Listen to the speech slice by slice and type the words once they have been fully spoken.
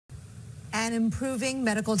And improving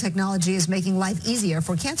medical technology is making life easier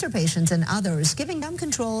for cancer patients and others, giving them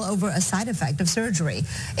control over a side effect of surgery.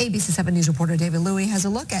 ABC 7 News reporter David Louie has a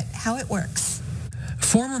look at how it works.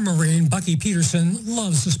 Former Marine Bucky Peterson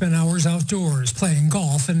loves to spend hours outdoors playing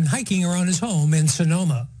golf and hiking around his home in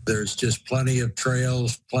Sonoma. There's just plenty of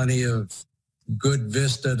trails, plenty of good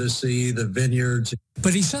vista to see, the vineyards.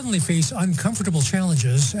 But he suddenly faced uncomfortable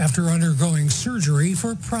challenges after undergoing surgery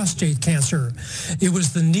for prostate cancer. It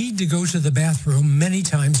was the need to go to the bathroom many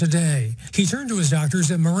times a day. He turned to his doctors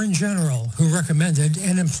at Marin General, who recommended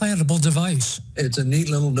an implantable device. It's a neat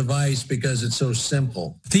little device because it's so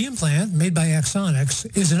simple. The implant, made by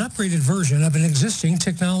Axonics, is an upgraded version of an existing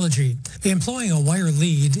technology. Employing a wire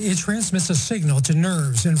lead, it transmits a signal to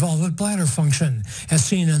nerves involved with bladder function, as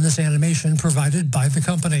seen in this animation provided by the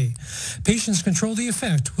company. Patients control the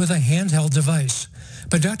effect with a handheld device.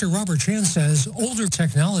 But Dr. Robert Chan says older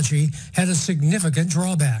technology had a significant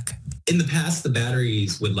drawback. In the past, the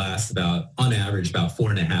batteries would last on average, about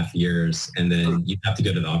 4.5 years, and then you'd have to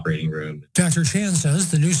go to the operating room. Dr. Chan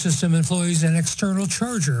says the new system employs an external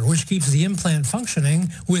charger, which keeps the implant functioning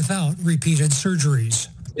without repeated surgeries.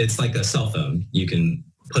 It's like a cell phone. You can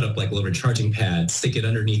put up like a little charging pad, stick it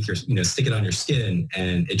underneath stick it on your skin,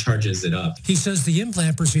 and it charges it up. He says the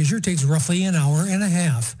implant procedure takes roughly an hour and a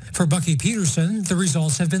half. For Bucky Peterson, the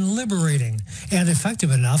results have been liberating and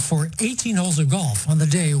effective enough for 18 holes of golf on the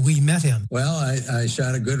day we met him. Well, I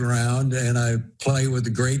shot a good round, and I play with the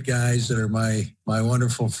great guys that are my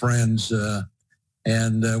wonderful friends,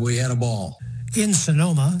 and we had a ball. In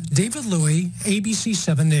Sonoma, David Louie, ABC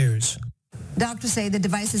 7 News. Doctors say the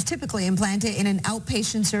device is typically implanted in an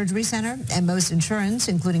outpatient surgery center, and most insurance,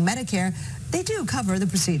 including Medicare, they do cover the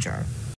procedure.